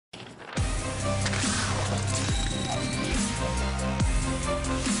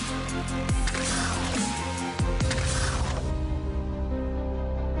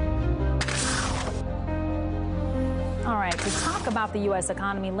about the U.S.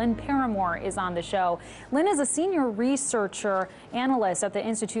 economy. Lynn Paramore is on the show. Lynn is a senior researcher analyst at the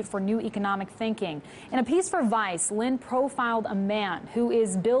Institute for New Economic Thinking. In a piece for Vice, Lynn profiled a man who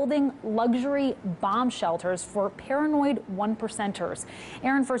is building luxury bomb shelters for paranoid one-percenters.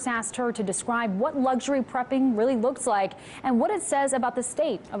 Aaron first asked her to describe what luxury prepping really looks like and what it says about the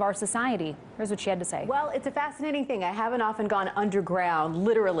state of our society. Here's what she had to say. Well, it's a fascinating thing. I haven't often gone underground,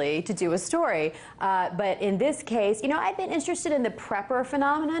 literally, to do a story. But in this case, I've been interested in the prepper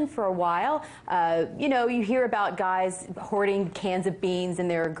phenomenon for a while. You hear about guys hoarding cans of beans in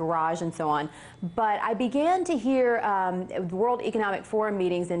their garage and so on. But I began to hear the World Economic Forum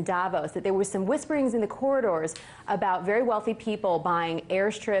meetings in Davos that there were some whisperings in the corridors about very wealthy people buying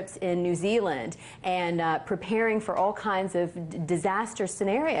airstrips in New Zealand and preparing for all kinds of disaster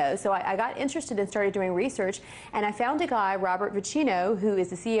scenarios. So I got interested and started doing research, and I found a guy, Robert Vicino, who is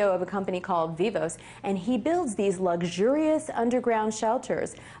the CEO of a company called Vivos, and he builds these luxurious underground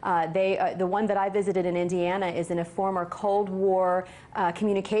shelters. The one that I visited in Indiana is in a former Cold War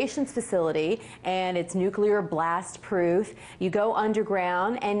communications facility, and it's nuclear blast proof. You go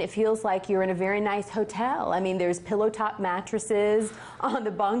underground and it feels like you're in a very nice hotel. I mean, there's pillow top mattresses on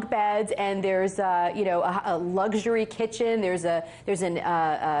the bunk beds, and there's a luxury kitchen. There's a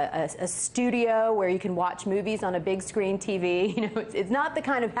studio where you can watch movies on a big screen TV. It's not the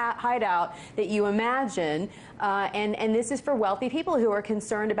kind of hideout that you imagine. And this is for wealthy people who are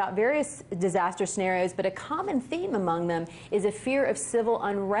concerned about various disaster scenarios, but a common theme among them is a fear of civil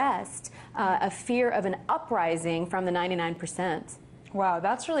unrest, a fear of an uprising from the 99%. Wow,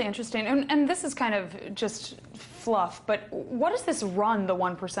 that's really interesting. And this is kind of just fluff, but what does this run the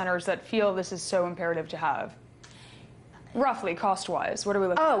one-percenters that feel this is so imperative to have? Roughly, cost-wise, what are we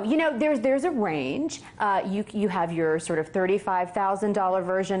looking at? Oh, there's a range. You have your sort of $35,000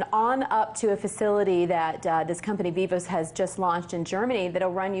 version on up to a facility that this company Vivos has just launched in Germany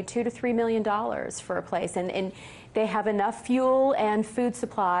that'll run you $2 to $3 million for a place. And they have enough fuel and food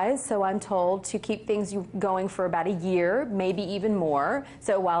supplies, so I'm told, to keep things going for about a year, maybe even more.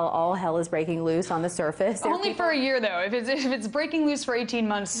 So while all hell is breaking loose on the surface. Only for a year, though. If it's breaking loose for 18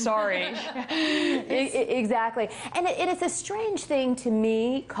 months, sorry. Exactly. And it is a strange thing to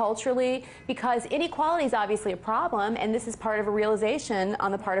me, culturally, because inequality is obviously a problem, and this is part of a realization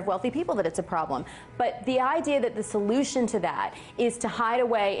on the part of wealthy people that it's a problem. But the idea that the solution to that is to hide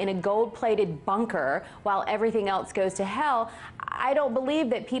away in a gold-plated bunker while everything else goes to hell, I don't believe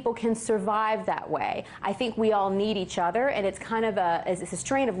that people can survive that way. I think we all need each other, and it's kind of it's a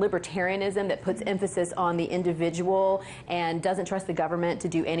strain of libertarianism that puts emphasis on the individual and doesn't trust the government to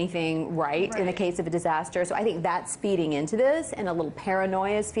do anything right in the case of a disaster. So I think that's feeding into this, and a little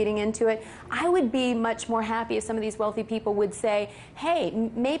paranoia is feeding into it. I would be much more happy if some of these wealthy people would say, hey,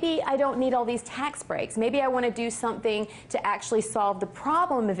 maybe I don't need all these tax breaks. Maybe I want to do something to actually solve the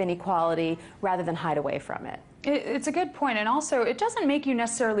problem of inequality rather than hide away from it. It's a good point, and also it doesn't make you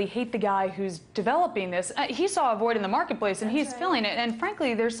necessarily hate the guy who's developing this. He saw a void in the marketplace, and he's filling it. And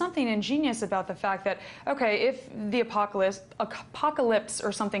frankly, there's something ingenious about the fact that, okay, if the apocalypse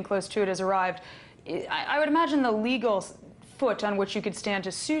or something close to it has arrived, I would imagine the legal foot on which you could stand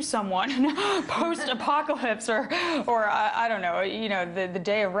to sue someone post-apocalypse or I don't know, the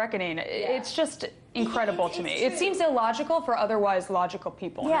day of reckoning. Yeah. It's just incredible to me. It seems illogical for otherwise logical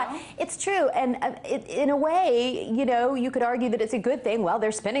people. Yeah, it's true. And in a way, you could argue that it's a good thing. Well,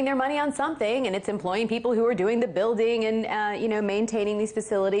 they're spending their money on something, and it's employing people who are doing the building and, maintaining these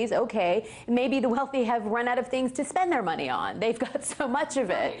facilities. Okay, maybe the wealthy have run out of things to spend their money on. They've got so much of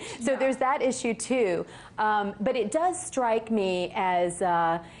it. So there's that issue, too. But it does strike me as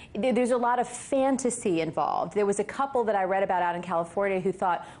there's a lot of fantasy involved. There was a couple that I read about out in California who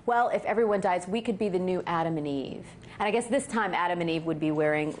thought, well, if everyone dies, we could be the new Adam and Eve. And I guess this time Adam and Eve would be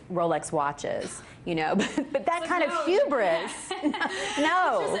wearing Rolex watches, but that kind of hubris.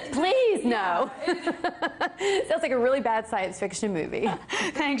 No, please, no. Sounds like a really bad science fiction movie.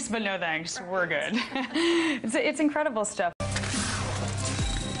 Thanks, but no thanks. We're good. It's incredible stuff.